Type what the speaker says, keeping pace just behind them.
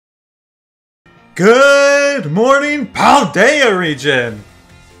Good morning, Paldea Region!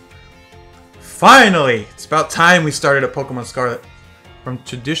 Finally! It's about time we started at Pokemon Scarlet.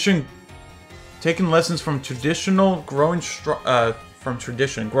 Taking lessons from growing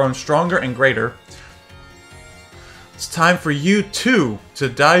stronger and greater. It's time for you, too, to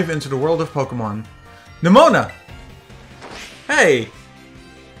dive into the world of Pokemon. Nemona! Hey!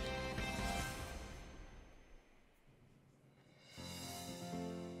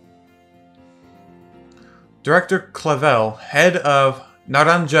 Director Clavell, head of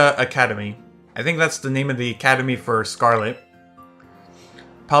Naranja Academy. I think that's the name of the academy for Scarlet.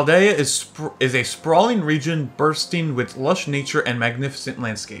 Paldea is a sprawling region bursting with lush nature and magnificent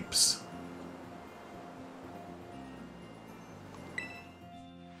landscapes.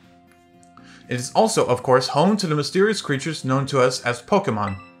 It is also, of course, home to the mysterious creatures known to us as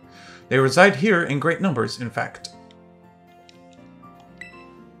Pokémon. They reside here in great numbers, in fact.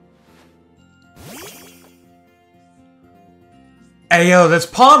 Ayo, that's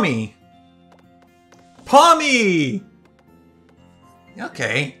Palmy! Palmy!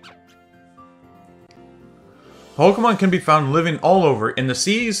 Okay. Pokemon can be found living all over, in the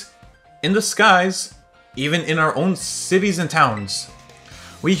seas, in the skies, even in our own cities and towns.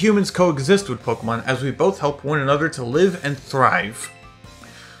 We humans coexist with Pokemon as we both help one another to live and thrive.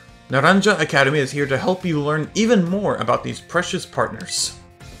 Naranja Academy is here to help you learn even more about these precious partners.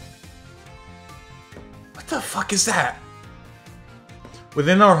 What the fuck is that?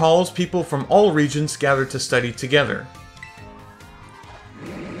 Within our halls, people from all regions gather to study together.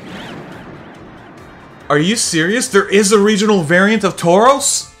 Are you serious? There is a regional variant of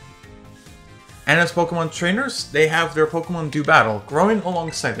Tauros? And as Pokemon trainers, they have their Pokemon do battle, growing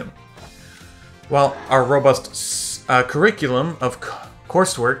alongside them. While our robust curriculum of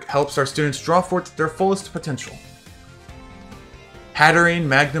coursework helps our students draw forth their fullest potential. Hatterene,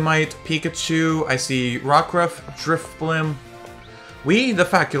 Magnemite, Pikachu, I see Rockruff, Drifblim. We, the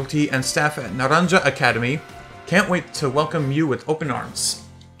faculty and staff at Naranja Academy, can't wait to welcome you with open arms.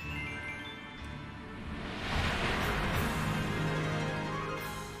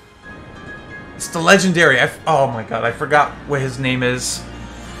 It's the legendary. Oh my god, I forgot what his name is.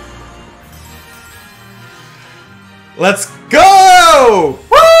 Let's go!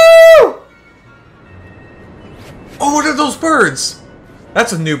 Woo! Oh, what are those birds?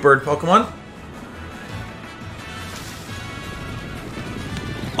 That's a new bird Pokemon.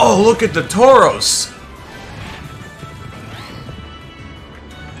 Oh, look at the Tauros!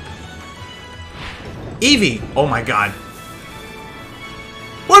 Eevee! Oh my god.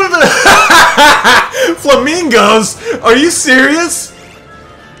 What are the... Flamingos? Are you serious?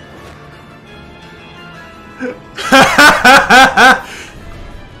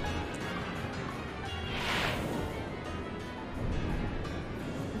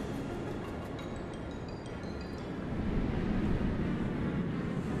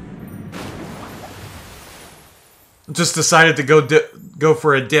 Just decided to go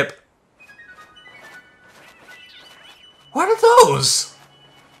for a dip. What are those?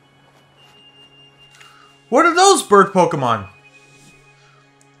 What are those bird Pokemon?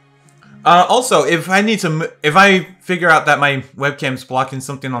 Also, if I figure out that my webcam's blocking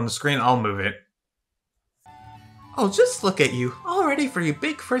something on the screen, I'll move it. Oh, just look at you, all ready for your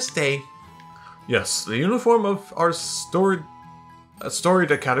big first day. Yes, the uniform of our storied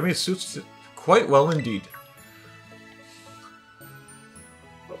academy suits it quite well indeed.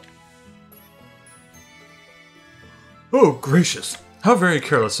 Oh, gracious. How very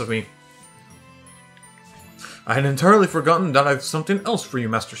careless of me. I had entirely forgotten that I've something else for you,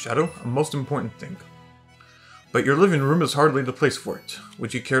 Master Shadow, a most important thing. But your living room is hardly the place for it.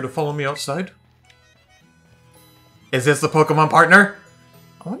 Would you care to follow me outside? Is this the Pokemon partner?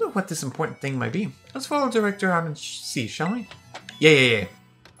 I wonder what this important thing might be. Let's follow Director out and see, shall we? Yeah.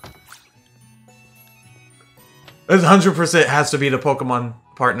 This 100% has to be the Pokemon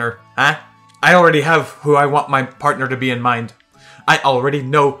partner, huh? I already have who I want my partner to be in mind. I already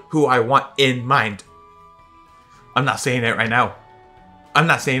know who I want in mind. I'm not saying it right now.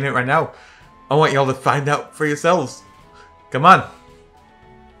 I want y'all to find out for yourselves. Come on.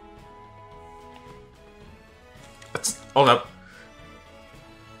 Hold up.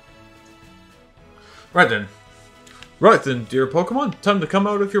 Right then, dear Pokemon. Time to come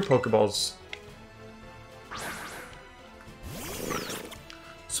out of your Pokeballs.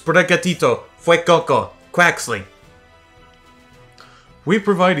 Spregatito, Fuecoco, Quaxley. We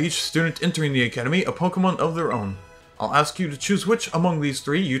provide each student entering the academy a Pokemon of their own. I'll ask you to choose which among these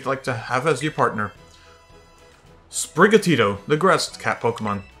three you'd like to have as your partner. Sprigatito, the grass cat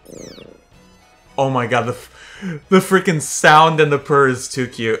Pokemon. Oh my god, the freaking sound and the purr is too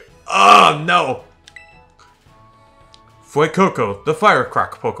cute. Oh, no! Fuecoco, the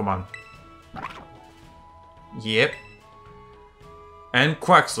Firecrack Pokemon. Yep. And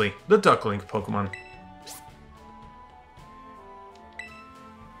Quaxley, the Duckling Pokemon.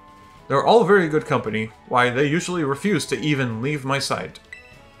 They're all very good company, why they usually refuse to even leave my side.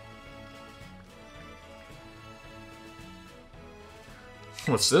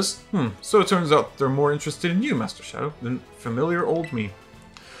 What's this? So it turns out they're more interested in you, Master Shadow, than familiar old me.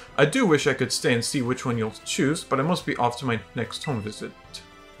 I do wish I could stay and see which one you'll choose, but I must be off to my next home visit.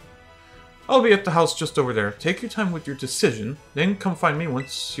 I'll be at the house just over there. Take your time with your decision, then come find me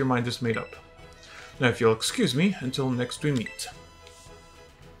once your mind is made up. Now if you'll excuse me until next we meet.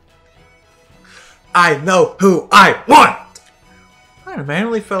 I know who I want! What a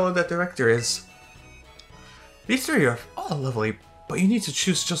manly fellow that Director is. These three are all lovely, but you need to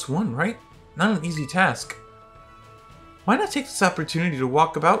choose just one, right? Not an easy task. Why not take this opportunity to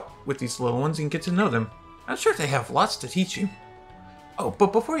walk about with these little ones and get to know them? I'm sure they have lots to teach you. Oh,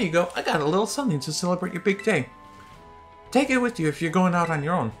 but before you go, I got a little something to celebrate your big day. Take it with you if you're going out on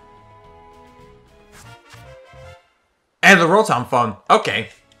your own. And the Rotom phone. Okay.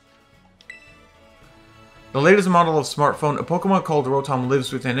 The latest model of smartphone, a Pokemon called Rotom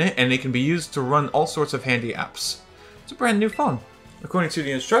lives within it, and it can be used to run all sorts of handy apps. It's a brand new phone. According to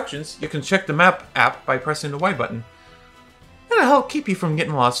the instructions, you can check the map app by pressing the Y button. It'll help keep you from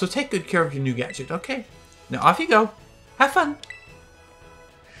getting lost, so take good care of your new gadget, okay? Now off you go. Have fun.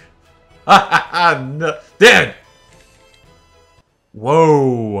 Ha ha ha! No. Dude!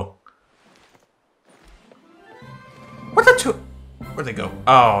 Whoa! What the two? Where'd they go?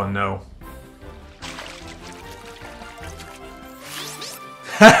 Oh no.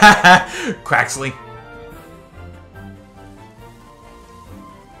 Quaxley.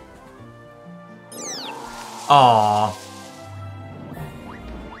 Aww.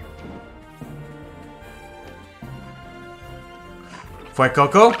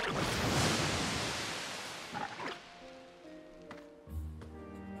 Fuecoco.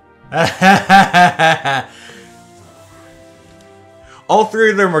 All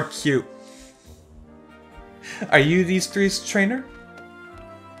three of them are cute. Are you these three's trainer?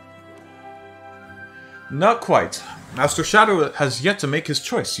 Not quite. Master Shadow has yet to make his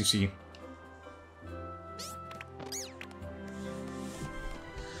choice, you see.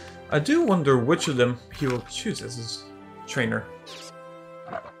 I do wonder which of them he will choose as his trainer.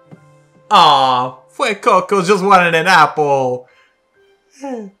 Aw, Fuecoco just wanted an apple.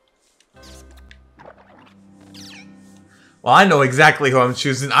 Well, I know exactly who I'm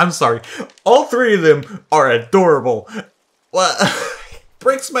choosing. I'm sorry. All three of them are adorable. Well,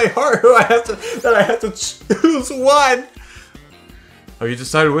 breaks my heart that I have to choose one. Have you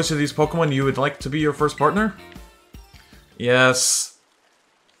decided which of these Pokemon you would like to be your first partner? Yes.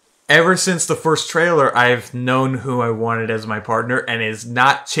 Ever since the first trailer, I've known who I wanted as my partner, and it has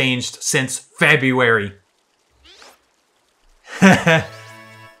not changed since February.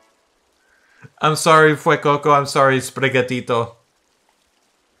 I'm sorry, Fuecoco. I'm sorry, Sprigatito.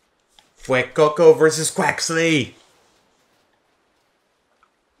 Fuecoco versus Quaxley.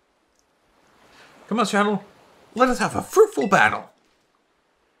 Come on, Shadow. Let us have a fruitful battle.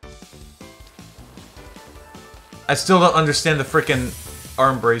 I still don't understand the frickin'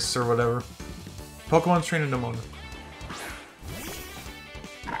 arm brace or whatever. Pokemon Trainer Nemona.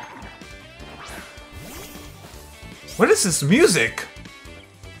 What is this music?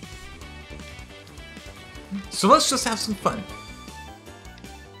 So let's just have some fun.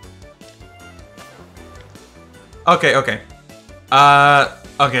 Okay, okay.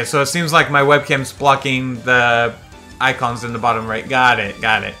 Okay, so it seems like my webcam's blocking the icons in the bottom right. Got it,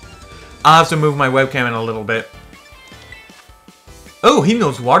 got it. I'll have to move my webcam in a little bit. Oh, he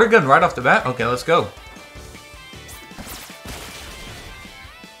knows Water Gun right off the bat? Okay, let's go.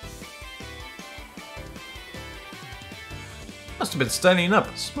 Must have been studying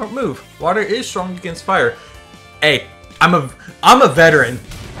up. Smart move. Water is strong against fire. Hey, I'm a veteran.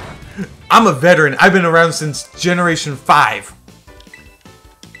 I'm a veteran. I've been around since Generation 5.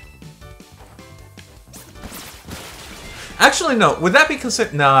 Actually, no. Would that be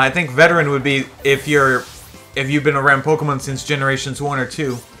considered? No, I think veteran would be if you've been around Pokemon since Generations 1 or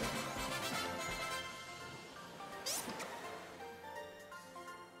 2.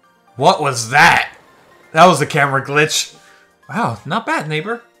 What was that? That was a camera glitch. Wow, not bad,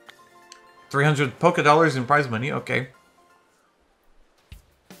 neighbor. 300 Poké-Dollars in prize money, okay.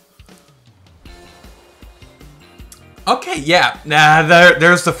 Okay, yeah. Nah,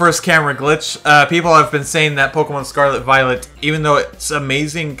 there's the first camera glitch. People have been saying that Pokemon Scarlet Violet, even though it's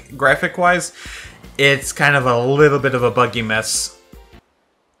amazing graphic-wise, it's kind of a little bit of a buggy mess.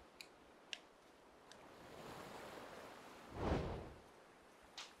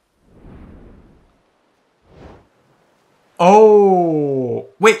 Oh,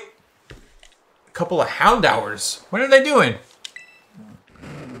 wait. A couple of Houndours. What are they doing?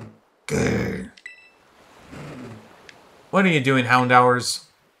 Good. What are you doing, Houndours?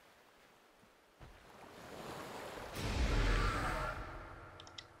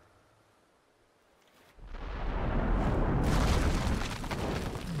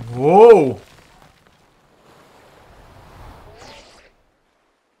 Whoa.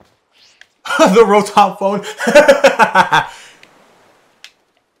 The Rotom phone.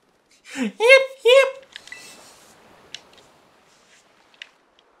 Yep, yep.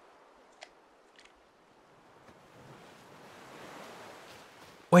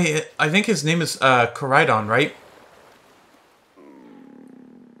 Wait, I think his name is Koraidon, right?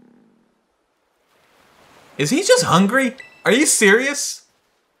 Is he just hungry? Are you serious?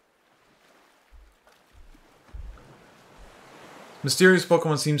 Mysterious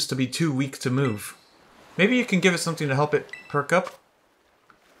Pokemon seems to be too weak to move. Maybe you can give it something to help it perk up?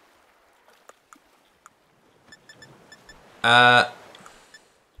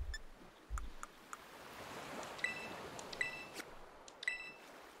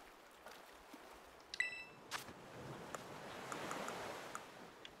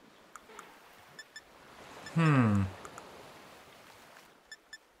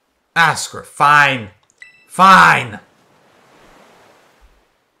 Ask her. Fine. Fine.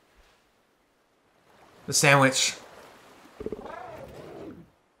 The sandwich.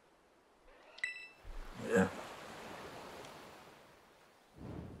 Yeah.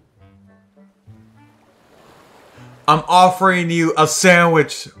 I'm offering you a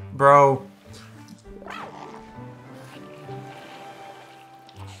sandwich, bro.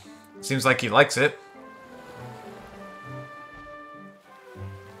 Seems like he likes it.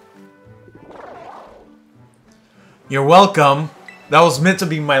 You're welcome. That was meant to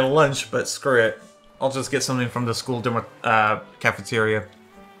be my lunch, but screw it. I'll just get something from the school cafeteria.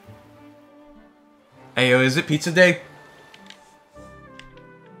 Ayo, is it pizza day?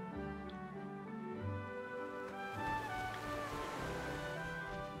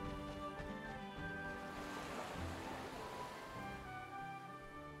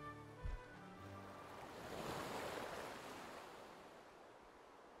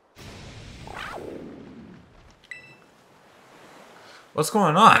 What's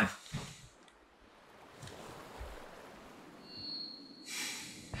going on?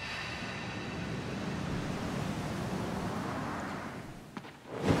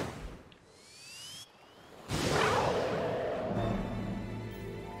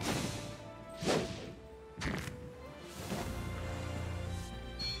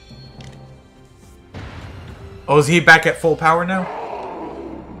 Oh, is he back at full power now?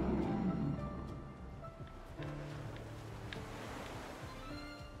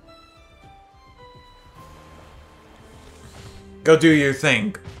 Go do your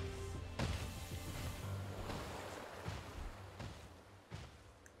thing.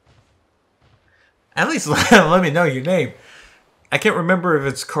 At least let me know your name. I can't remember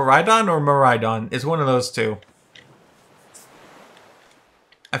if it's Koraidon or Miraidon. It's one of those two.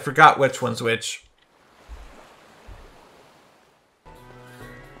 I forgot which one's which.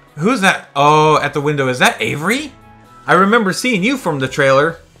 Who's that? Oh, at the window. Is that Avery? I remember seeing you from the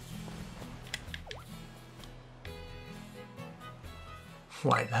trailer.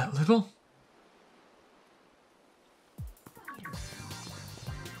 Why that little?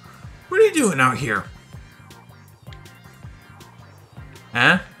 What are you doing out here?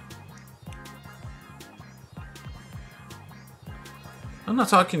 Huh? I'm not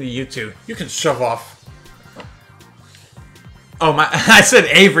talking to you two. You can shove off. Oh, my. I said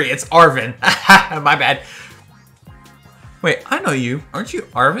Avery. It's Arvin. My bad. Wait, I know you. Aren't you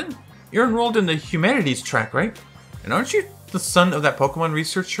Arvin? You're enrolled in the humanities track, right? And aren't you the son of that Pokemon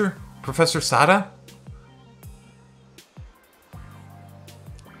researcher, Professor Sada?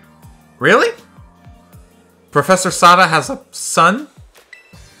 Really? Professor Sada has a son?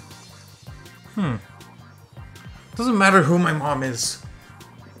 Doesn't matter who my mom is.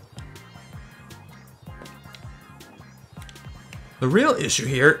 The real issue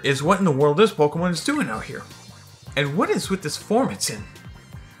here is what in the world this Pokemon is doing out here. And what is with this form it's in?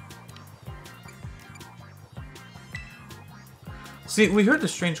 See, we heard the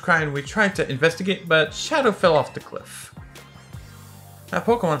strange cry and we tried to investigate, but Shadow fell off the cliff. That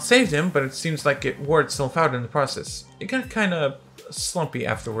Pokemon saved him, but it seems like it wore itself out in the process. It got kinda slumpy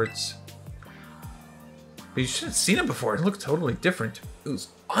afterwards. But you should have seen it before, it looked totally different. It was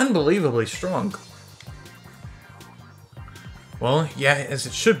unbelievably strong. Well, yeah, as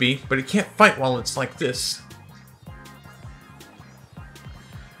it should be, but it can't fight while it's like this.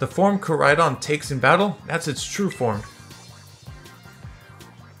 The form Koraidon takes in battle, that's its true form.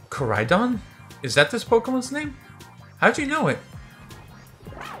 Koraidon? Is that this Pokemon's name? How'd you know it?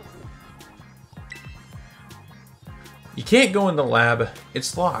 You can't go in the lab.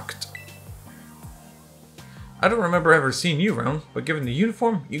 It's locked. I don't remember ever seeing you around, but given the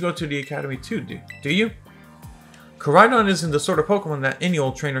uniform, you go to the academy too, do you? Koraidon isn't the sort of Pokemon that any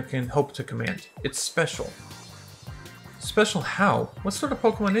old trainer can hope to command. It's special. Special how? What sort of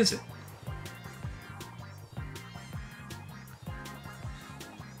Pokemon is it?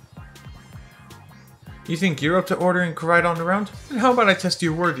 You think you're up to ordering Koraidon around? And how about I test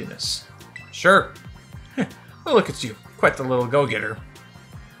your worthiness? Sure. Well, look at you. Quite the little go-getter.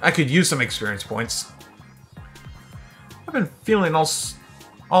 I could use some experience points. I've been feeling all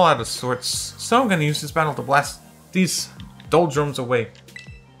out of sorts, so I'm gonna use this battle to blast these doldrums away.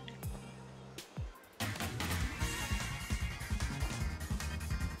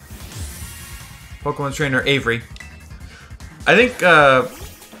 Pokemon Trainer Avery. I think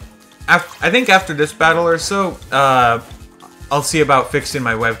after this battle or so, I'll see about fixing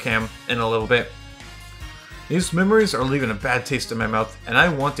my webcam in a little bit. These memories are leaving a bad taste in my mouth, and I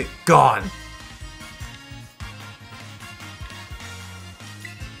want it gone.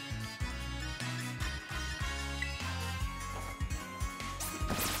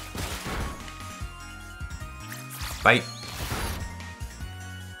 Bite.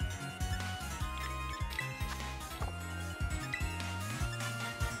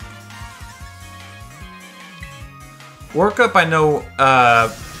 Workup, I know,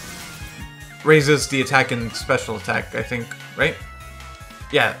 raises the attack and special attack, I think, right?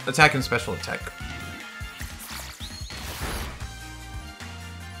 Yeah, attack and special attack.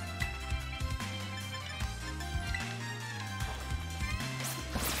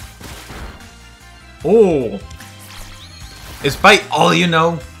 Oh! Is bite all you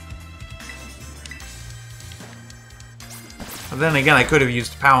know? But then again, I could have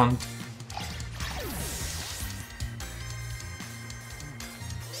used pound.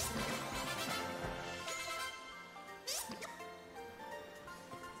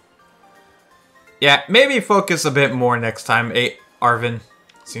 Yeah, maybe focus a bit more next time, Arvin.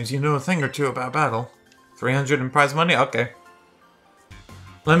 Seems you know a thing or two about battle. 300 in prize money? Okay.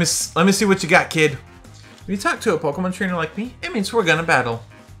 Let me see what you got, kid. If you talk to a Pokemon trainer like me, it means we're gonna battle.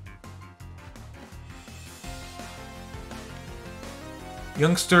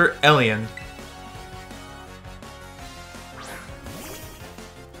 Youngster Elian.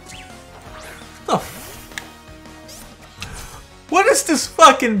 Oh. What is this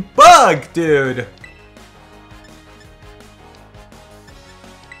fucking bug, dude?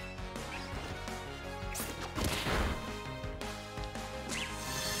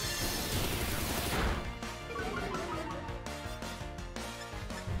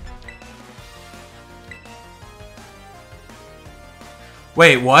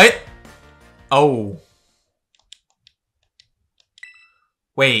 Wait, what? Oh.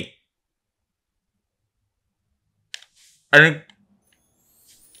 Wait. I think...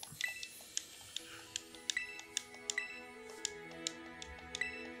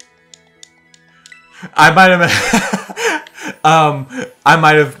 I might have... I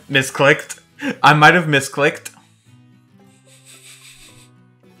might have misclicked. I might have misclicked.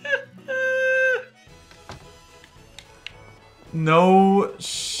 No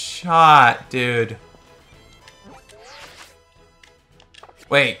shot, dude.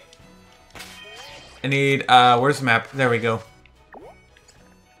 Wait. I need, where's the map? There we go.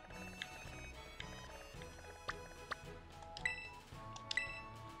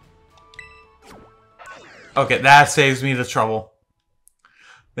 Okay, that saves me the trouble.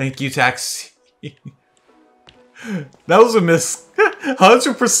 Thank you, Taxi. That was a 100%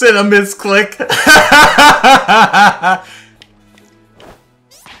 a misclick.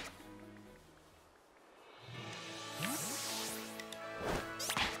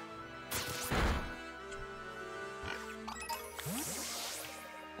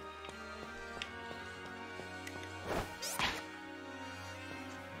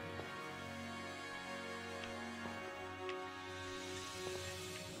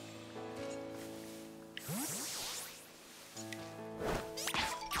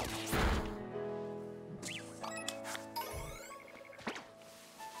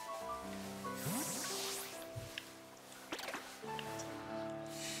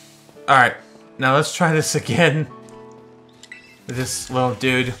 Alright, now let's try this again with this little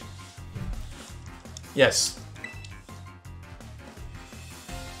dude. Yes.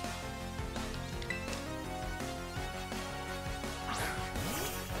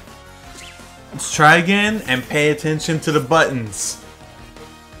 Let's try again and pay attention to the buttons.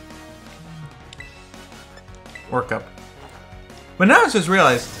 Work up. But now I just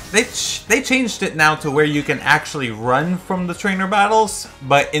realized they changed it now to where you can actually run from the trainer battles,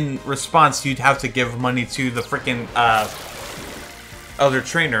 but in response you'd have to give money to the freaking other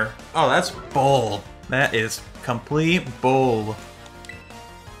trainer. Oh, that's bull. That is complete bull.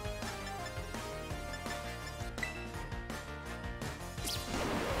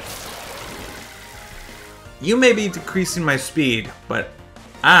 You may be decreasing my speed, but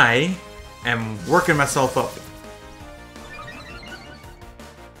I am working myself up.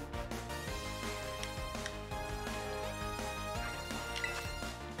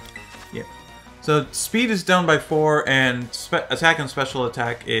 Yeah. So speed is down by 4, and attack and special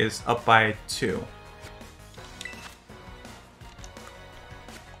attack is up by 2.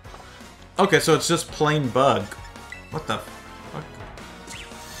 Okay, so it's just plain bug. What the fuck?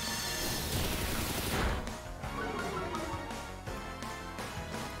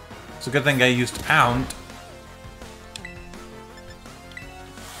 It's a good thing I used Pound.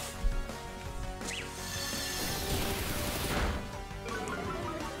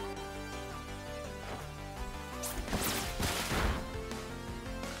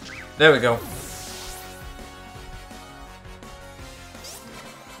 There we go.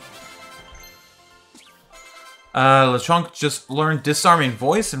 Lechonk just learned Disarming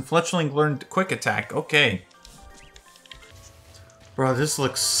Voice, and Fletchling learned Quick Attack. Okay. Bro, this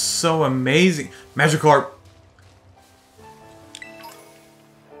looks so amazing. Magikarp!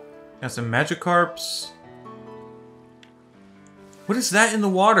 Got some Magikarps. What is that in the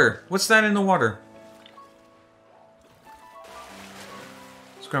water? What's that in the water?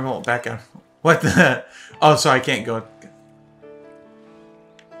 Scramble it back out. What the? Oh, sorry, I can't go.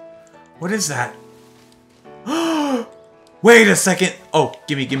 What is that? Wait a second! Oh,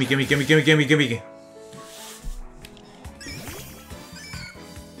 gimme.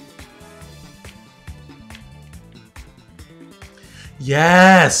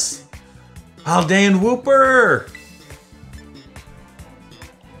 Yes! Paldean Wooper!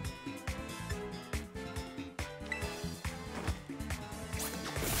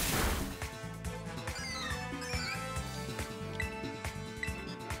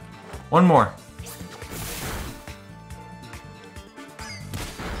 One more.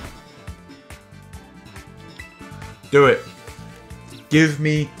 Do it. Give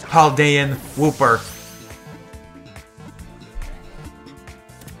me Paldean Wooper.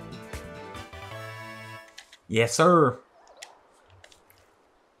 Yes, sir.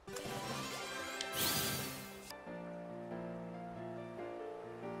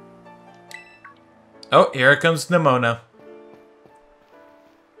 Oh, here comes Nemona.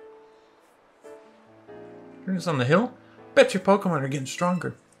 Turns on the hill? Bet your Pokemon are getting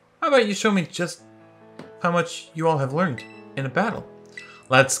stronger. How about you show me just how much you all have learned in a battle?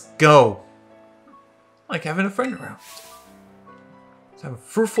 Let's go. Like having a friend around. Let's have a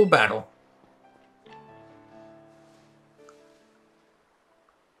fruitful battle.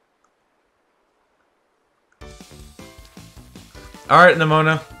 Alright,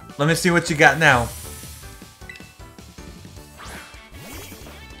 Nemona. Let me see what you got now.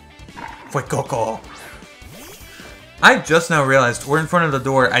 Fuecoco. I just now realized we're in front of the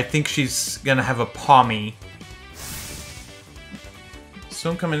door. I think she's gonna have a Pawmi.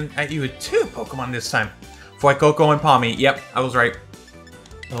 So I'm coming at you with 2 Pokemon this time. Fuecoco and Pawmi. Yep, I was right.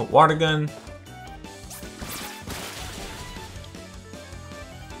 Oh, Water Gun.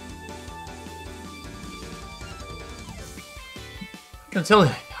 I can tell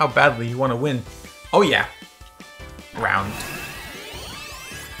how badly you want to win. Oh yeah. Round.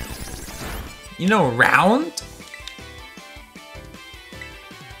 You know round?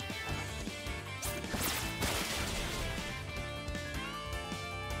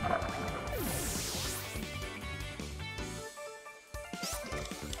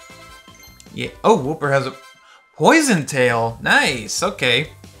 Yeah. Oh, Wooper has a Poison Tail. Nice.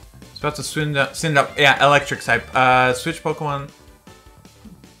 Okay. It's about to send up. Yeah, Electric type. Switch Pokemon.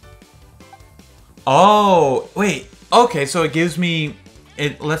 Oh, wait. Okay, so it gives me...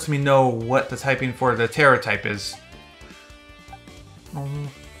 It lets me know what the typing for the Terra type is.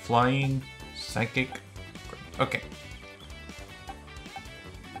 Flying, Psychic. Okay.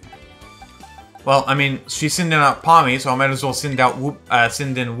 Well, I mean, she's sending out Pawmi, so I might as well send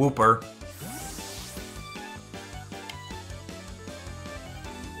in Wooper.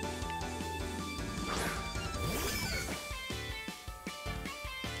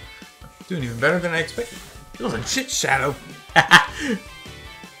 Doing even better than I expected. Feels like shit, Shadow.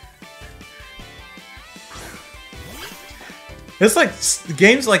 It's like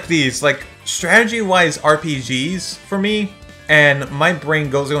games like these, like strategy-wise RPGs for me, and my brain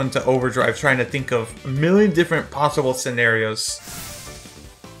goes into overdrive trying to think of a million different possible scenarios.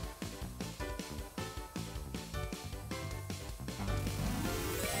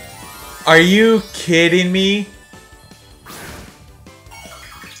 Are you kidding me?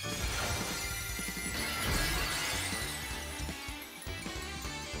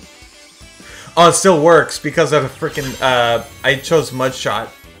 Oh, it still works because of the freaking, I chose Mud Shot.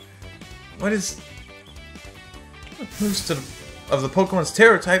 What is... What moves of the Pokemon's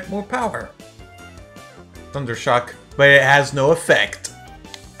Terror type more power? Thunder Shock, but it has no effect.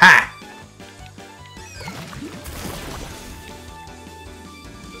 Ha!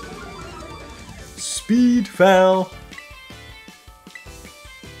 Speed fell.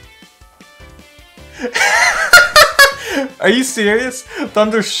 Are you serious?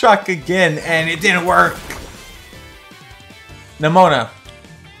 Thunder Shock again, and it didn't work. Nemona.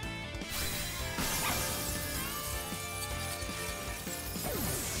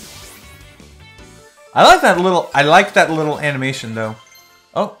 I like that little animation though.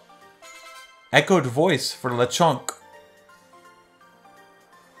 Oh. Echoed voice for Lechonk.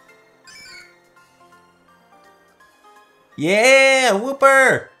 Yeah,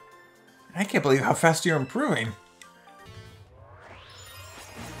 Whooper! I can't believe how fast you're improving.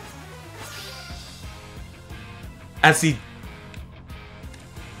 As the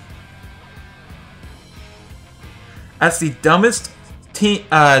dumbest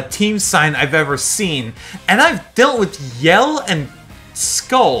team sign I've ever seen, and I've dealt with Yell and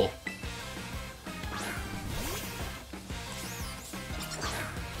Skull.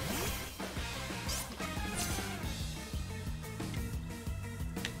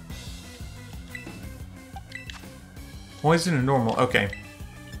 Poison and normal, okay.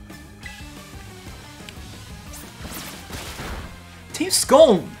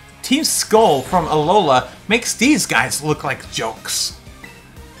 Team Skull from Alola makes these guys look like jokes.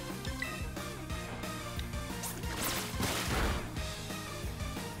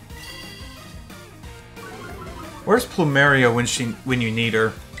 Where's Plumeria when you need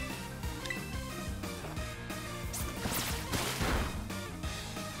her?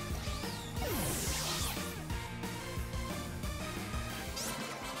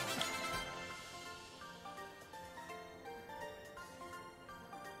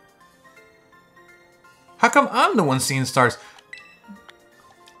 How come I'm the one seeing stars?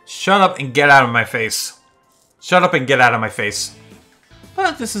 Shut up and get out of my face. Shut up and get out of my face.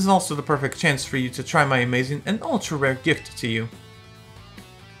 But this is also the perfect chance for you to try my amazing and ultra-rare gift to you.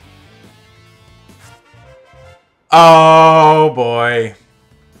 Oh boy.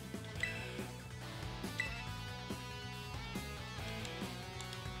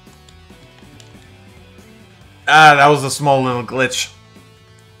 Ah, that was a small little glitch.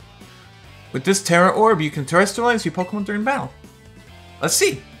 With this Terra Orb, you can terrestrialize your Pokemon during battle. Let's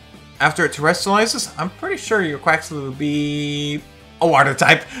see. After it terrestrializes, I'm pretty sure your Quaxly will be a water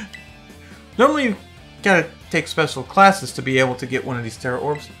type. Normally, you gotta take special classes to be able to get one of these Terra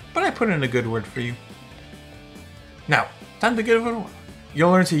Orbs, but I put in a good word for you. Now, time to give it a...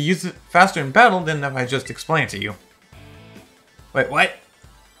 You'll learn to use it faster in battle than if I just explained to you. Wait, what?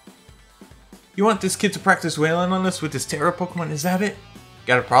 You want this kid to practice wailing on us with his Terra Pokemon, is that it?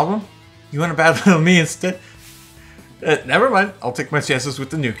 Got a problem? You want to battle me instead? Never mind, I'll take my chances with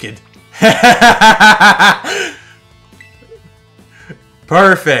the new kid.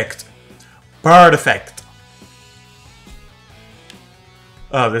 Perfect. Perfect.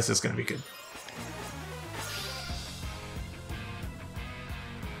 Oh, this is going to be good.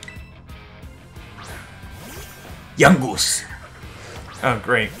 Young Goose. Oh,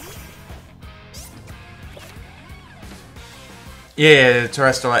 great. Yeah,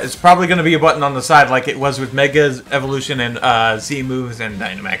 terrestrial. It's probably going to be a button on the side like it was with Mega's Evolution and Z moves and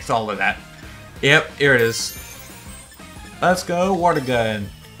Dynamax, all of that. Yep, here it is. Let's go, Water Gun.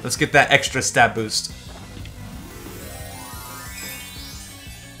 Let's get that extra stat boost.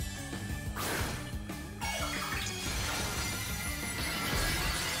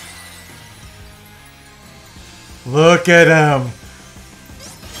 Look at him.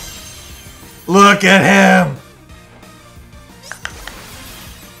 Look at him.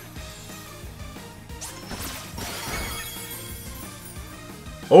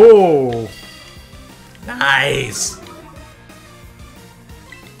 Oh, nice.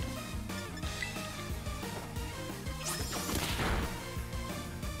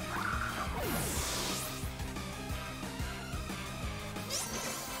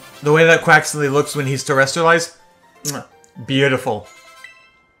 The way that Quaxly looks when he's terrestrialized, beautiful.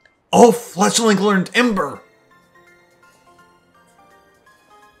 Oh, Fletchling learned Ember.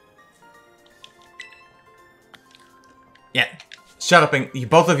 Yeah, shut up and you,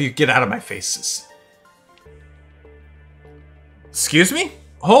 both of you get out of my faces. Excuse me?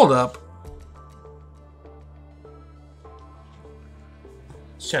 Hold up.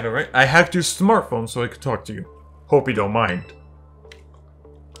 Shadow, right? I hacked your smartphone so I could talk to you. Hope you don't mind.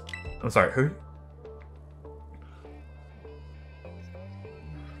 I'm sorry, who?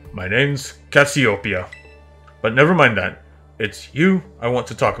 My name's Cassiopeia. But never mind that. It's you I want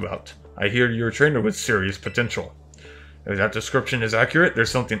to talk about. I hear you're a trainer with serious potential. If that description is accurate,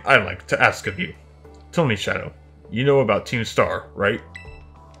 there's something I'd like to ask of you. Tell me, Shadow, you know about Team Star, right?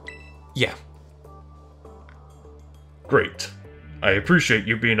 Yeah. Great. I appreciate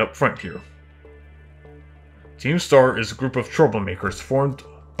you being upfront here. Team Star is a group of troublemakers formed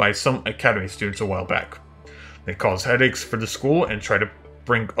by some Academy students a while back. They cause headaches for the school and try to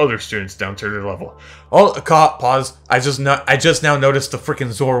bring other students down to their level. Oh, pause. I just now noticed the freaking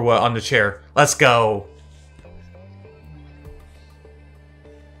Zorwa on the chair. Let's go.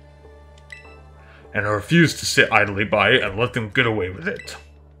 And I refuse to sit idly by and let them get away with it.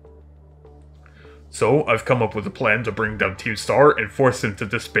 So, I've come up with a plan to bring down Team Star and force them to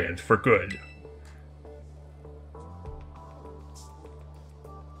disband for good.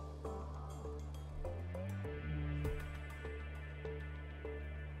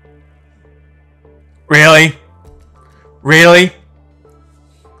 Really? Really?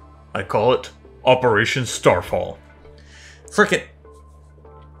 I call it Operation Starfall. Frickin'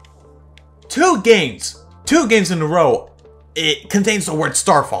 two games in a row, it contains the word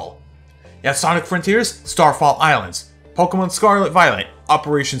Starfall. You have Sonic Frontiers, Starfall Islands. Pokemon Scarlet Violet,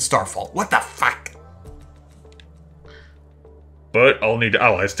 Operation Starfall. What the fuck? But I'll need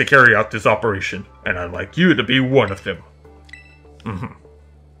allies to carry out this operation, and I'd like you to be one of them.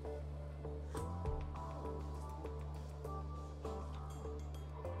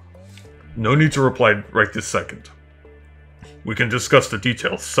 No need to reply right this second. We can discuss the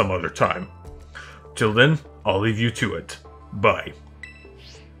details some other time. Till then, I'll leave you to it. Bye.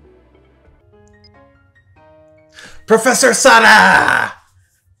 Professor Sada!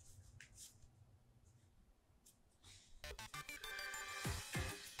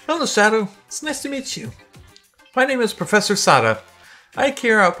 Hello, Shadow. It's nice to meet you. My name is Professor Sada. I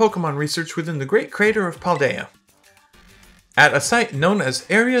carry out Pokemon research within the Great Crater of Paldea, at a site known as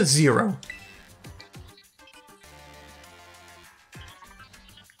Area 0.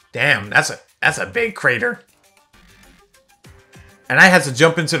 Damn, that's a big crater. And I had to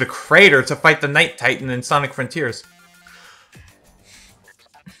jump into the crater to fight the Night Titan in Sonic Frontiers.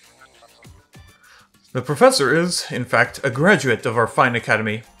 The professor is, in fact, a graduate of our fine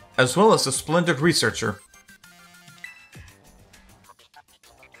academy, as well as a splendid researcher.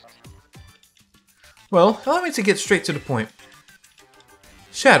 Well, allow me to get straight to the point.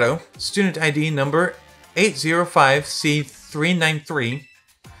 Shadow, student ID number 805C393.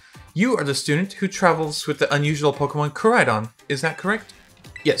 You are the student who travels with the unusual Pokemon Koraidon, is that correct?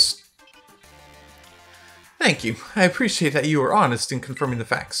 Yes. Thank you. I appreciate that you are honest in confirming the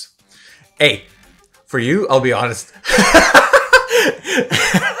facts. Hey, for you, I'll be honest.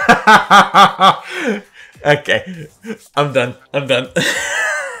 Okay, I'm done.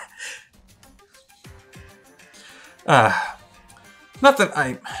 Not that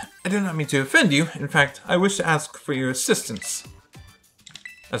I do not mean to offend you. In fact, I wish to ask for your assistance.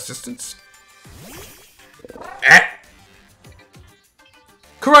 Assistance?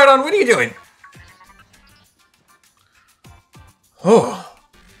 Koraidon, what are you doing? Oh,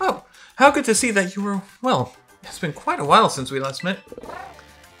 how good to see that you were well. It's been quite a while since we last met.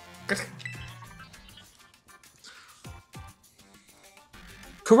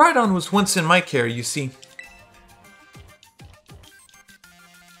 Koraidon was once in my care, you see.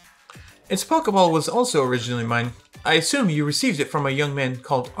 Its Pokeball was also originally mine. I assume you received it from a young man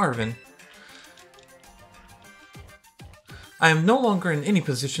called Arvin. I am no longer in any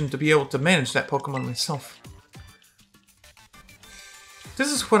position to be able to manage that Pokemon myself.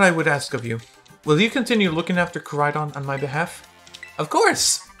 This is what I would ask of you. Will you continue looking after Koraidon on my behalf? Of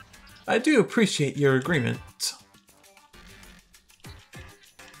course! I do appreciate your agreement.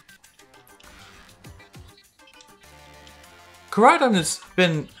 Koraidon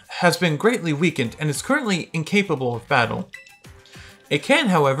has been greatly weakened and is currently incapable of battle. It can,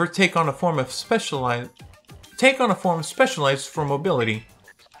 however, take on a form specialized for mobility.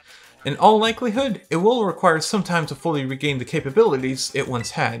 In all likelihood, it will require some time to fully regain the capabilities it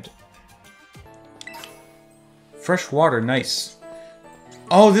once had. Fresh water, nice.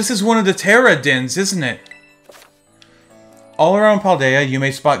 Oh, this is one of the Terra dens, isn't it? All around Paldea, you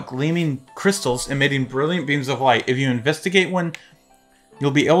may spot gleaming crystals emitting brilliant beams of light. If you investigate one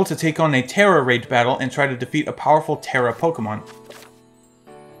you'll be able to take on a Terra Raid battle and try to defeat a powerful Terra Pokémon.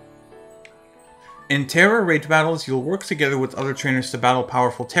 In Terra Raid battles, you'll work together with other trainers to battle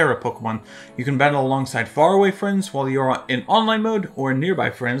powerful Terra Pokémon. You can battle alongside faraway friends while you're in online mode, or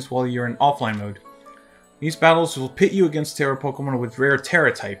nearby friends while you're in offline mode. These battles will pit you against Terra Pokémon with rare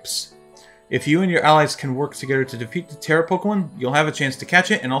Terra types. If you and your allies can work together to defeat the Terra Pokémon, you'll have a chance to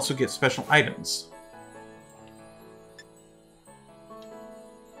catch it and also get special items.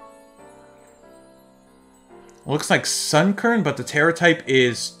 Looks like Sunkern, but the Terra type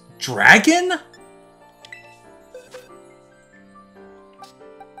is Dragon?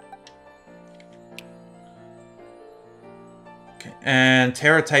 Okay, and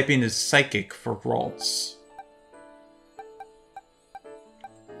Terra typing is Psychic for Ralts.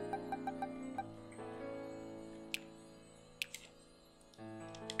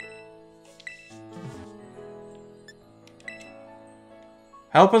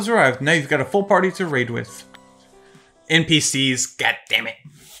 Help has arrived. Now you've got a full party to raid with. NPCs, god damn it.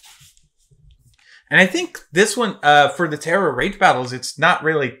 And I think this one, for the Terra raid battles, it's not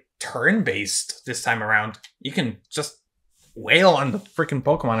really turn-based this time around. You can just wail on the freaking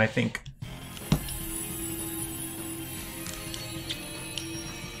Pokemon, I think.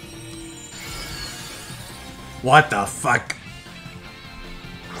 What the fuck?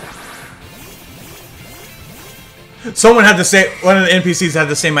 Someone had the same. One of the NPCs had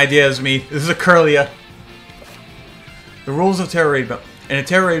the same idea as me. This is a Curlia. The rules of Terra Raid Battle. In a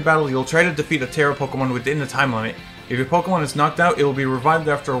Terra Raid battle, you'll try to defeat a Terra Pokemon within the time limit. If your Pokemon is knocked out, it will be revived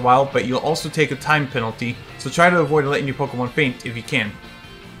after a while, but you'll also take a time penalty, so try to avoid letting your Pokemon faint if you can.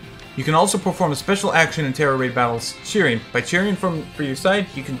 You can also perform a special action in Terra Raid battles, cheering. By cheering for your side,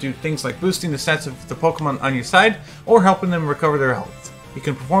 you can do things like boosting the stats of the Pokemon on your side, or helping them recover their health. You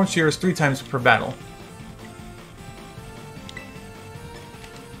can perform cheers 3 times per battle.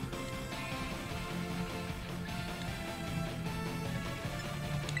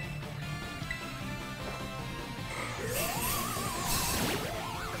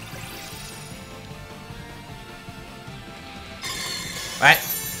 Right.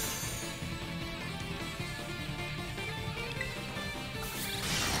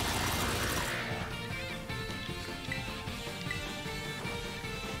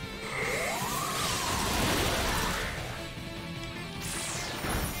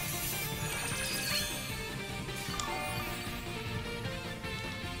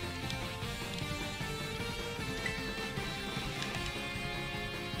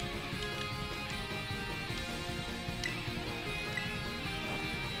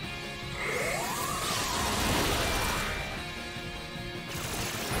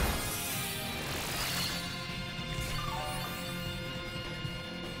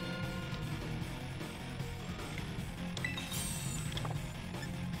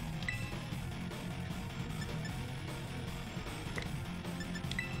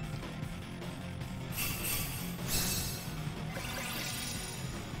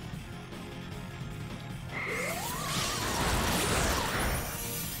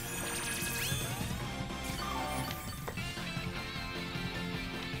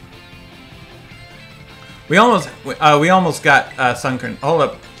 We almost got Sunkern. Hold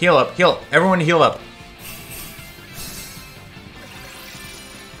up, heal up, heal. Everyone heal up.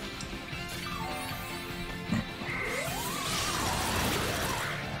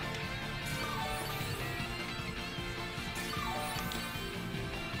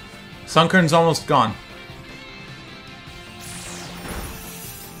 Sunkern's almost gone.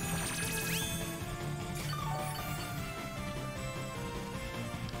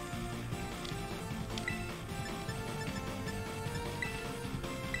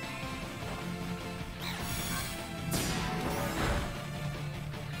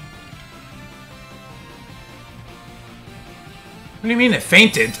 What do you mean it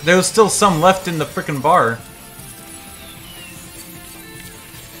fainted? There was still some left in the frickin' bar.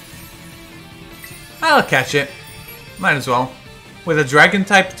 I'll catch it. Might as well. With a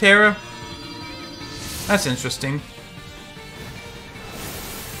Dragon-type Terra? That's interesting.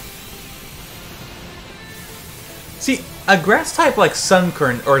 See, a Grass-type like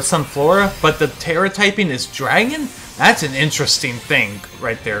Sunkern or Sunflora, but the Terra typing is Dragon? That's an interesting thing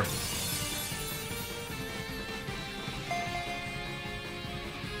right there.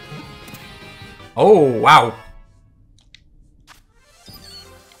 Oh, wow.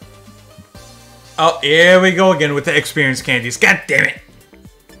 Oh, here we go again with the experience candies. God damn it.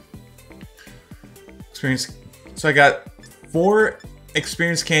 Experience. So I got 4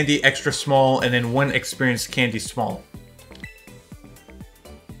 experience candy extra small and then 1 experience candy small.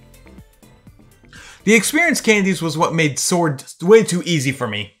 The experience candies was what made Sword way too easy for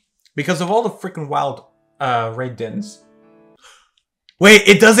me. Because of all the freaking wild raid dens. Wait,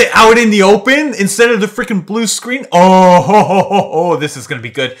 it does it out in the open instead of the freaking blue screen? Oh, this is gonna be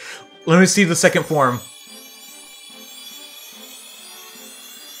good. Let me see the second form.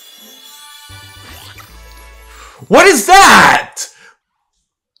 What is that?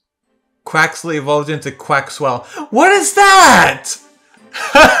 Quaxley evolved into Quaxwell. What is that?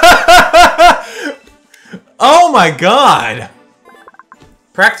 Oh my god.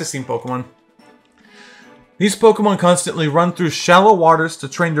 Practicing Pokemon. These Pokemon constantly run through shallow waters to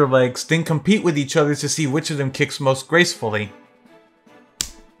train their legs, then compete with each other to see which of them kicks most gracefully.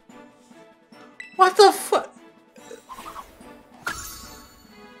 What the fuck?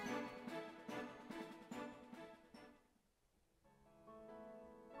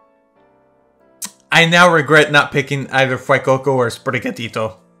 I now regret not picking either Fuecoco or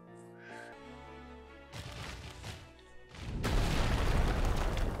Sprigatito.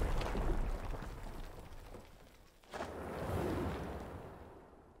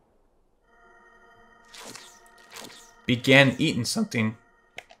 Began eating something.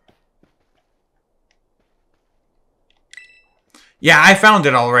 Yeah, I found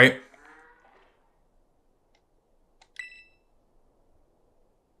it all right.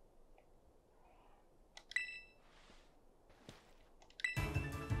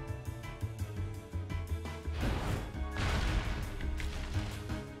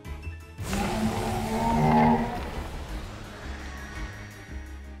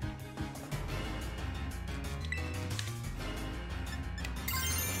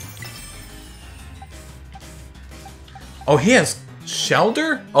 Oh, he has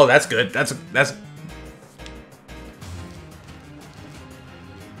Shelter? Oh, that's good. That's...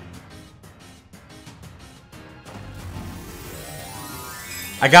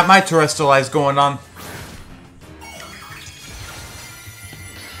 I got my Terrestrialize going on.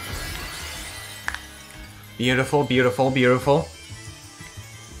 Beautiful, beautiful, beautiful.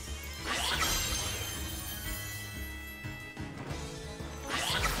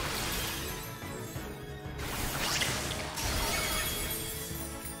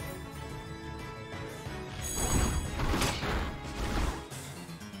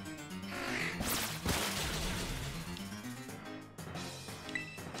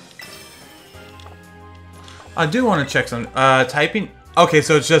 I do want to check some typing. Okay,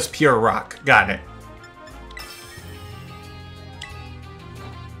 so it's just pure rock. Got it.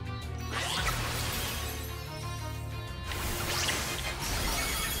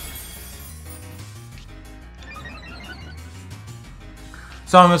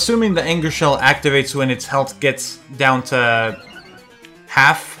 So I'm assuming the Anger Shell activates when its health gets down to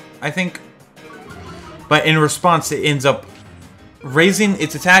half, I think. But in response, it ends up raising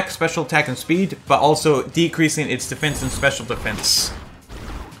its attack, special attack, and speed, but also decreasing its defense and special defense.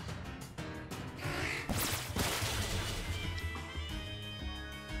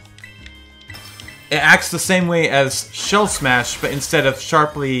 It acts the same way as Shell Smash, but instead of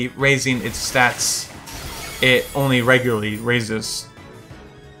sharply raising its stats, it only regularly raises.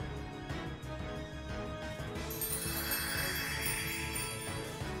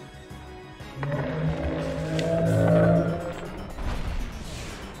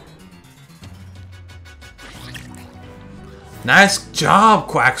 Nice job,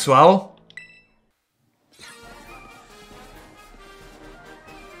 Quaxwell!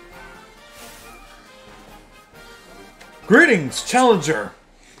 Greetings, Challenger!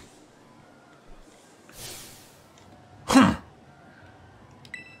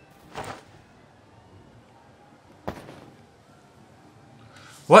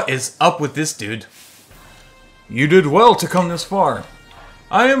 What is up with this dude? You did well to come this far.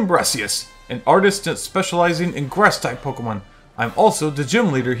 I am Brassius, an artist specializing in grass-type Pokemon. I'm also the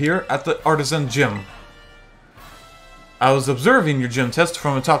gym leader here at the Artisan Gym. I was observing your gym test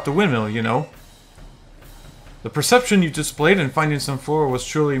from atop the windmill, you know. The perception you displayed in finding some flora was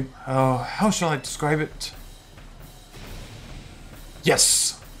truly... how shall I describe it?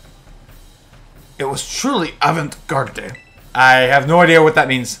 Yes! It was truly avant-garde. I have no idea what that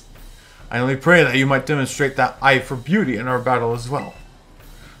means. I only pray that you might demonstrate that eye for beauty in our battle as well.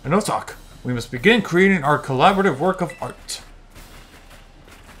 And no talk. We must begin creating our collaborative work of art.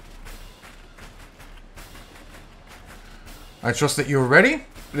 I trust that you are ready.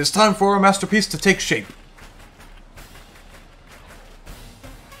 It is time for our masterpiece to take shape.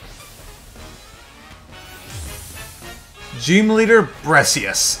 Gym Leader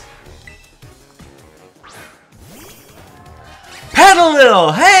Brassius.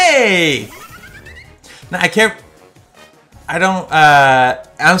 Paddle! Hey! Now I can't I don't,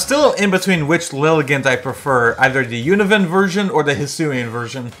 I'm still in between which Lilligant I prefer. Either the Univin version or the Hisuian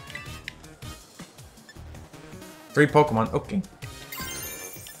version. 3 Pokemon, okay.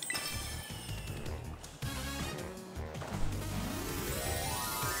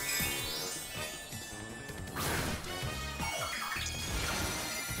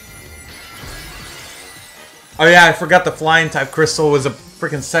 Oh yeah, I forgot the flying type crystal was a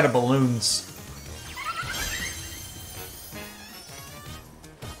freaking set of balloons.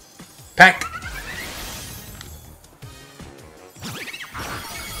 Peck!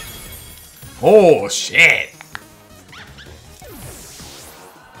 Oh shit!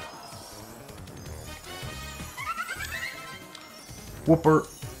 Whooper.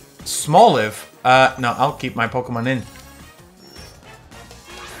 Smoliv? No, I'll keep my Pokemon in.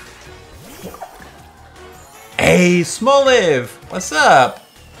 Hey, Smoliv! What's up?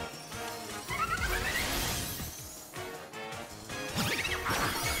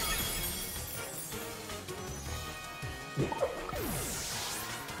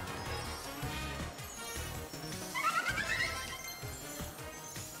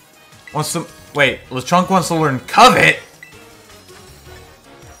 Wants to... Wait, Lechonk wants to learn Covet?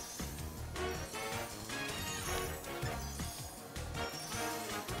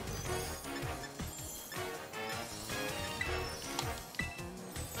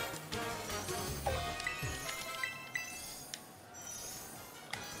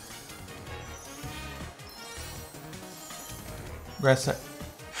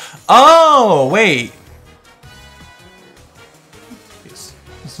 Oh, wait. Yes.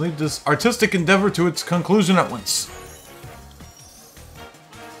 Let's lead this artistic endeavor to its conclusion at once.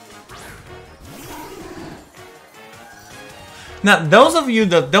 Now, those of you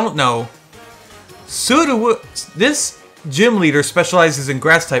that don't know, this gym leader specializes in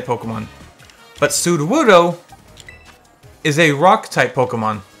grass-type Pokemon, but Sudowoodo is a rock-type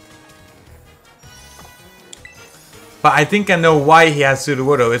Pokemon. But I think I know why he has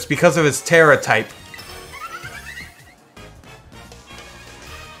Sudowoodo. It's because of his Terra type.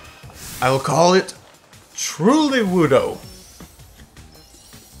 I will call it Truly-Woodo.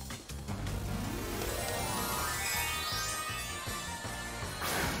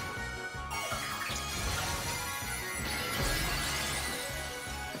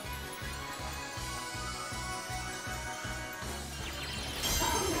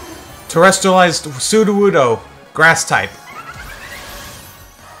 Terrestrialized Sudowoodo. Grass type.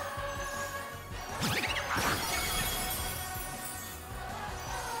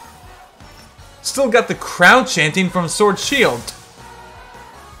 Still got the crowd chanting from Sword Shield.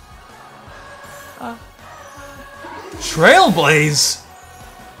 Trailblaze?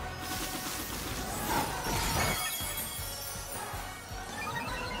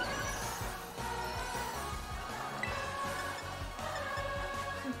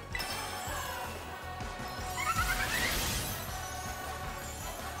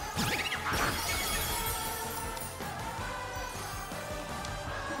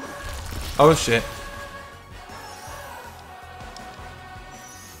 Oh shit.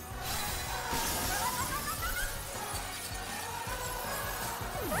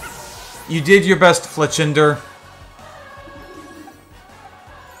 You did your best, Fletchinder.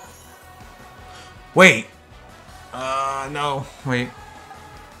 Wait. No. Wait.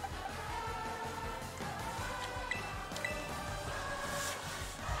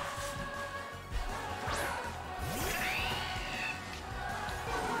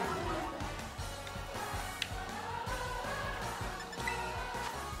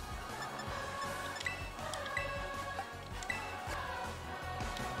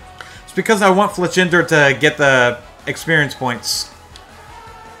 It's because I want Fletchinder to get the experience points.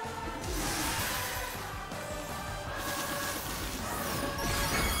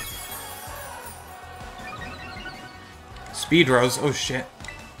 Speed Rose, oh shit.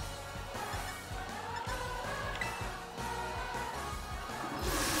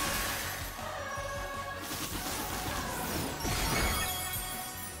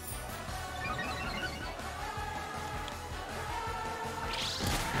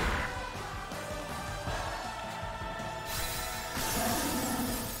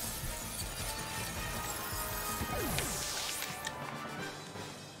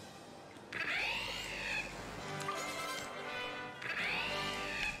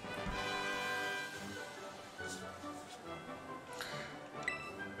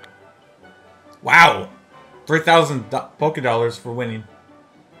 Wow! 3,000 Pokédollars for winning.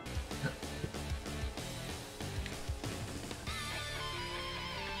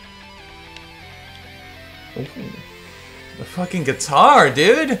 Ooh, the fucking guitar,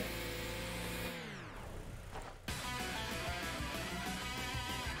 dude!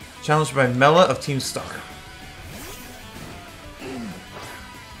 Challenged by Mela of Team Star.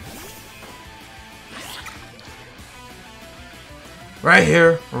 Right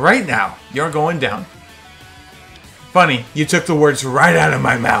here, right now, you're going down. Funny, you took the words right out of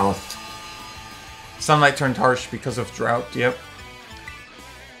my mouth. Sunlight turned harsh because of drought, yep.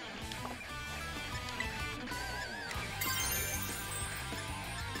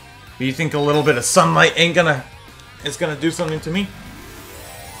 But you think a little bit of sunlight is gonna do something to me?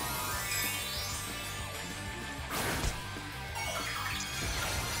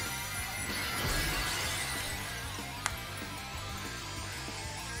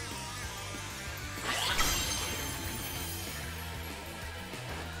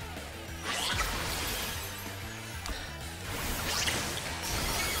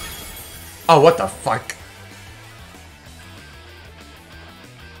 Oh, what the fuck?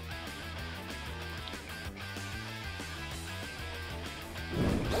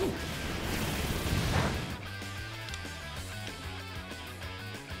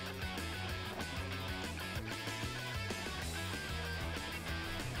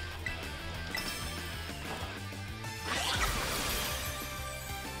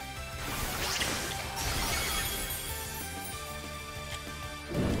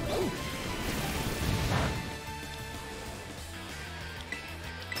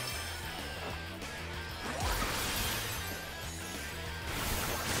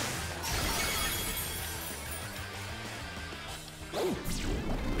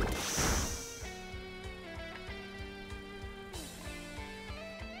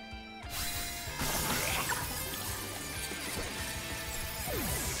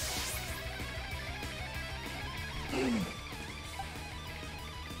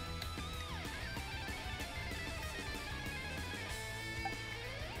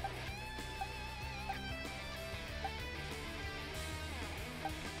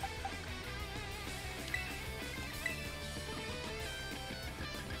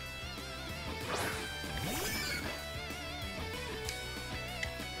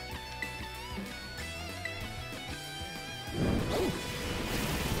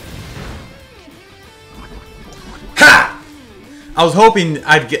 I was hoping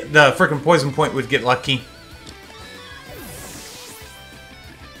I'd get the frickin' poison point would get lucky.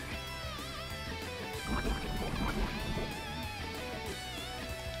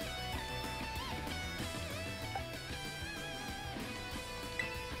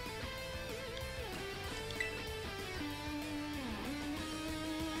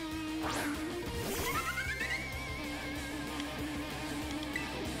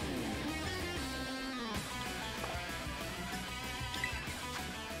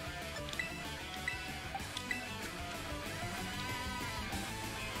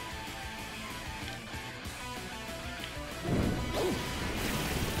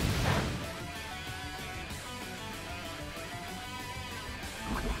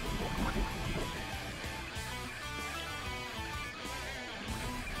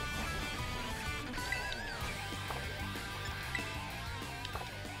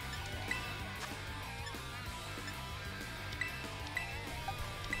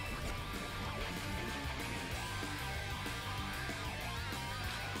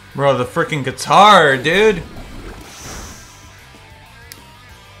 Bro, the freaking guitar, dude!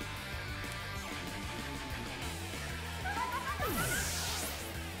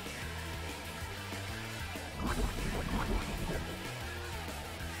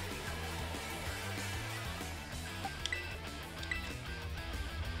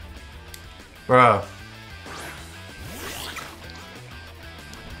 Bro.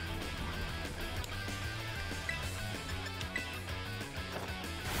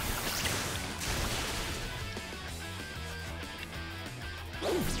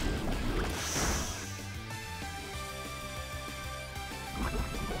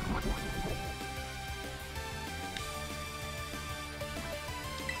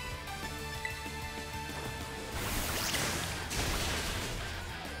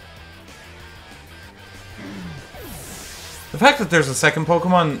 The fact that there's a second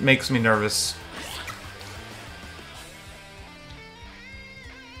Pokemon makes me nervous.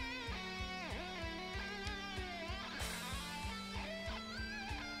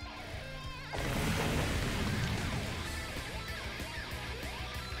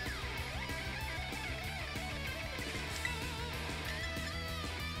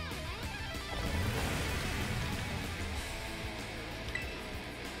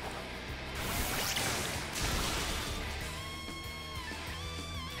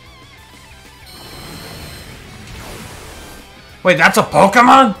 Wait, that's a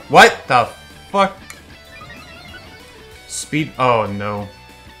Pokemon? What the fuck? Speed. Oh no.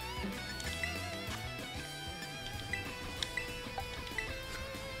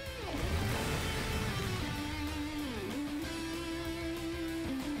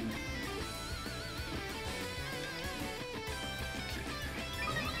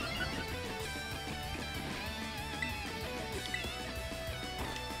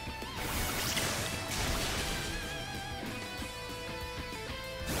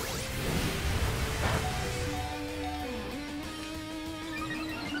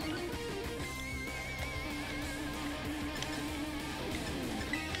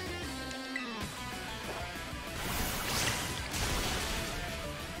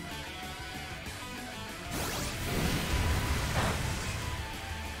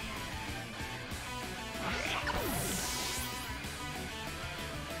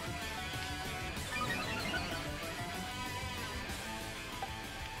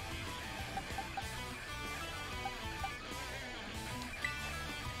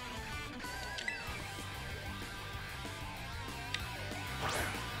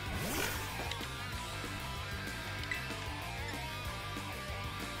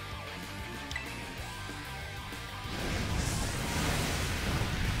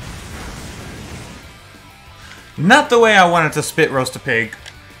 Not the way I wanted to spit roast a pig.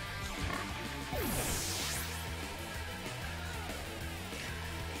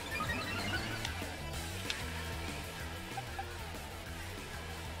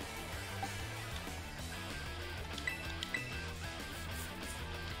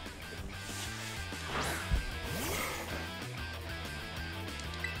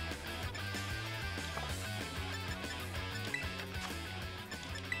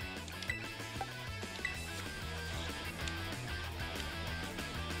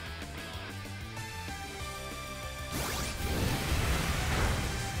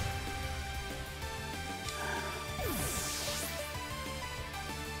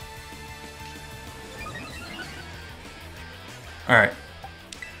 Alright.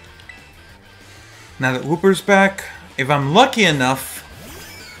 Now that Whooper's back, if I'm lucky enough...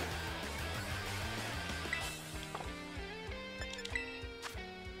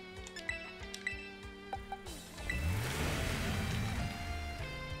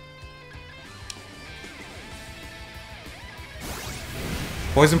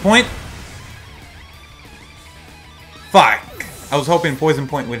 Poison Point? Fuck! I was hoping Poison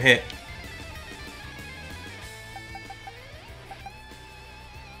Point would hit.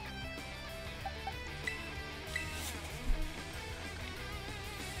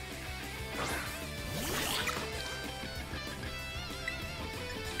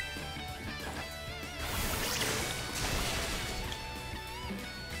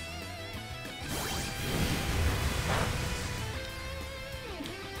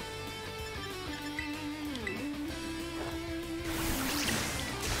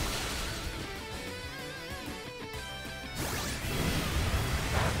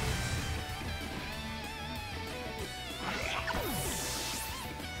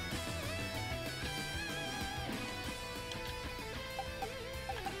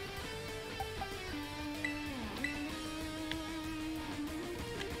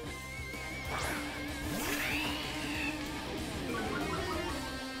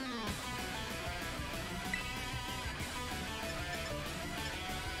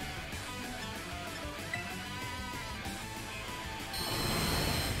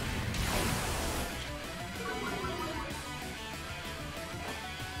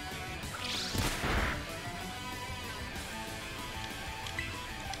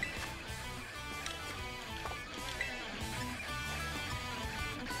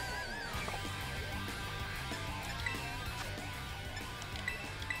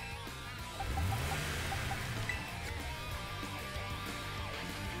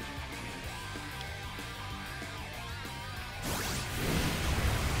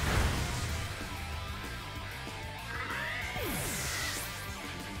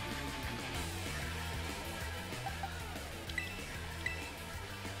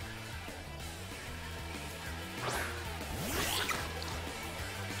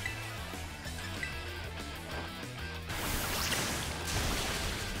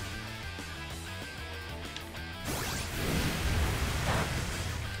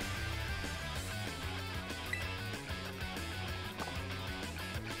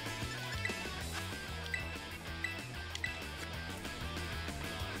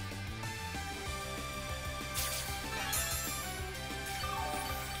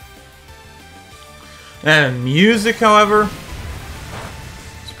 And music, however,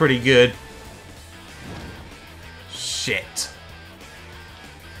 it's pretty good. Shit.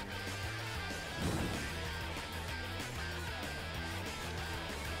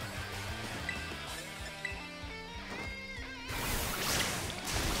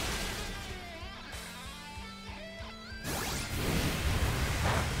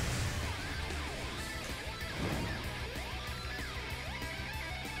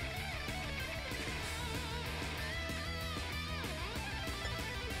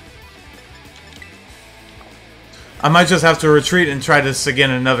 I might just have to retreat and try this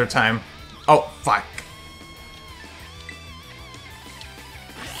again another time. Oh, fuck.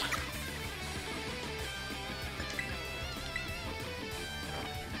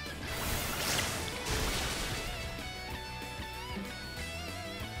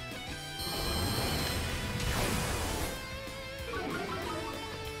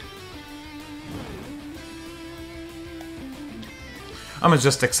 I'm gonna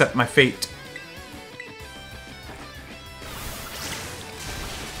just accept my fate.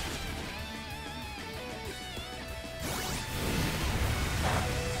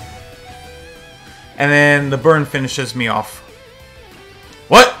 And then the burn finishes me off.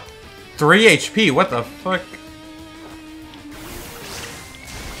 What? 3 HP? What the fuck?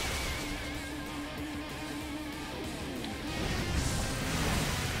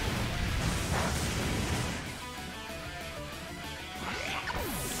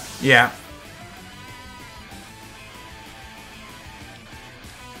 Yeah.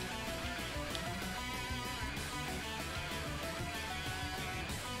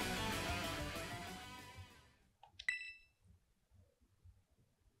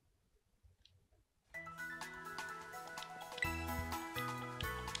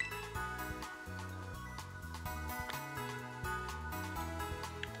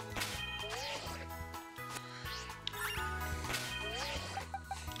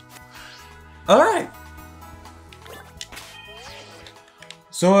 Alright.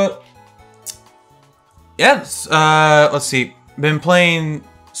 So, yes, let's see. Been playing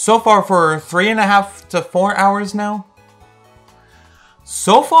so far for 3.5 to 4 hours now.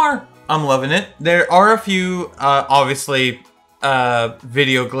 So far, I'm loving it. There are a few, obviously,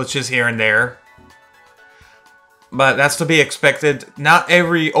 video glitches here and there. But that's to be expected. Not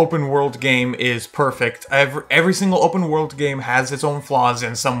every open world game is perfect. Every single open world game has its own flaws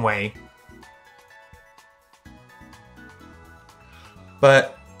in some way.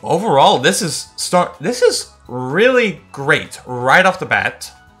 But overall, this is really great right off the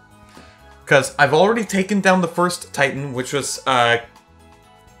bat. Because I've already taken down the first Titan, which was, hold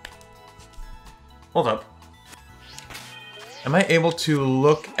up. Am I able to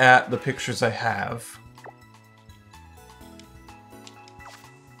look at the pictures I have?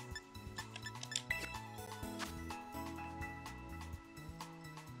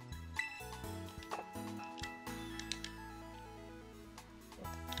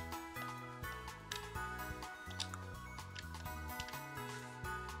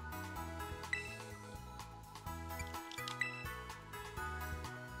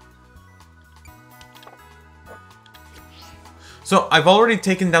 So I've already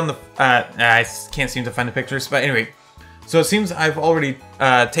taken down the, I can't seem to find the pictures, but anyway. So it seems I've already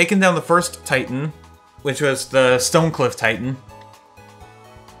taken down the first Titan, which was the Stone Cliff Titan.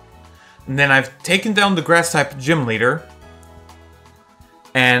 And then I've taken down the Grass type Gym Leader.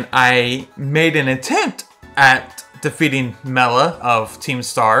 And I made an attempt at defeating Mela of Team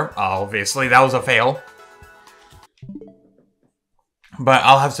Star. Obviously, that was a fail. But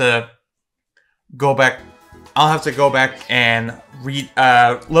I'll have to go back. I'll have to go back and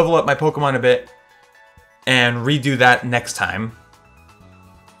level up my Pokemon a bit and redo that next time.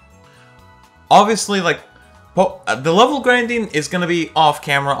 Obviously, like, the level grinding is going to be off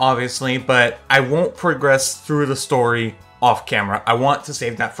camera, obviously, but I won't progress through the story off camera. I want to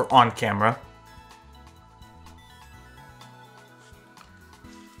save that for on camera.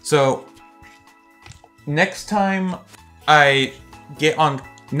 So, next time I get on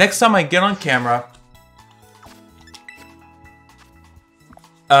camera,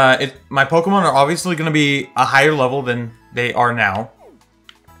 my Pokemon are obviously going to be a higher level than they are now.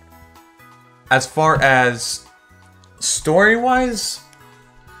 As far as story-wise,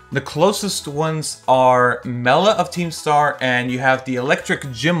 the closest ones are Mela of Team Star, and you have the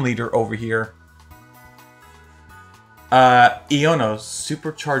Electric Gym Leader over here. Iono,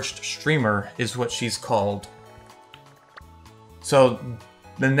 Supercharged Streamer, is what she's called. So,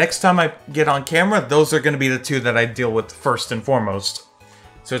 the next time I get on camera, those are going to be the two that I deal with first and foremost.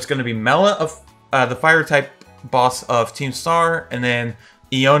 So it's going to be Mela of the Fire-type boss of Team Star, and then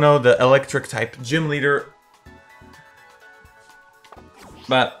Iono, the Electric-type Gym Leader.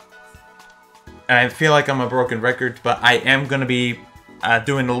 But I feel like I'm a broken record, but I am going to be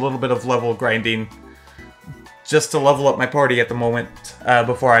doing a little bit of level grinding just to level up my party at the moment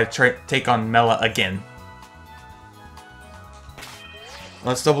before I take on Mela again.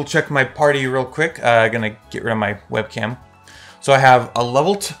 Let's double check my party real quick. I'm going to get rid of my webcam. So I have a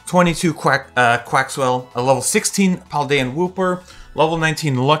level 22 Quaxwell, a level 16 Paldean Wooper, level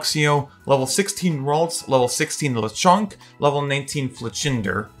 19 Luxio, level 16 Ralts, level 16 Lechonk, level 19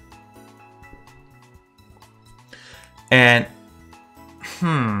 Fletchinder. And,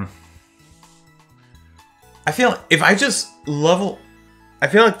 I feel if I just level... I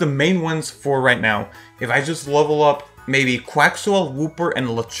feel like the main ones for right now, if I just level up maybe Quaxwell, Wooper, and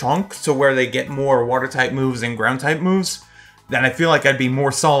Lechonk to where they get more Water-type moves and Ground-type moves, then I feel like I'd be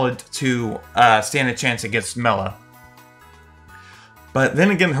more solid to stand a chance against Mela. But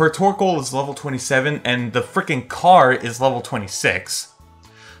then again, her Torkoal is level 27, and the freaking car is level 26.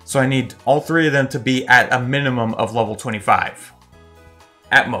 So I need all three of them to be at a minimum of level 25.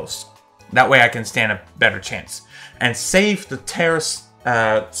 At most. That way I can stand a better chance. And save the freaking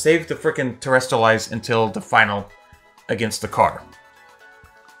Terrestrialize until the final against the car.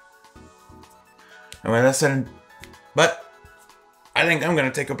 And with that said, but I think I'm going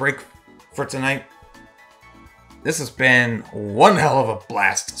to take a break for tonight. This has been one hell of a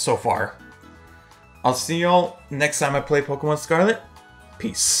blast so far. I'll see y'all next time I play Pokemon Scarlet.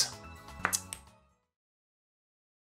 Peace.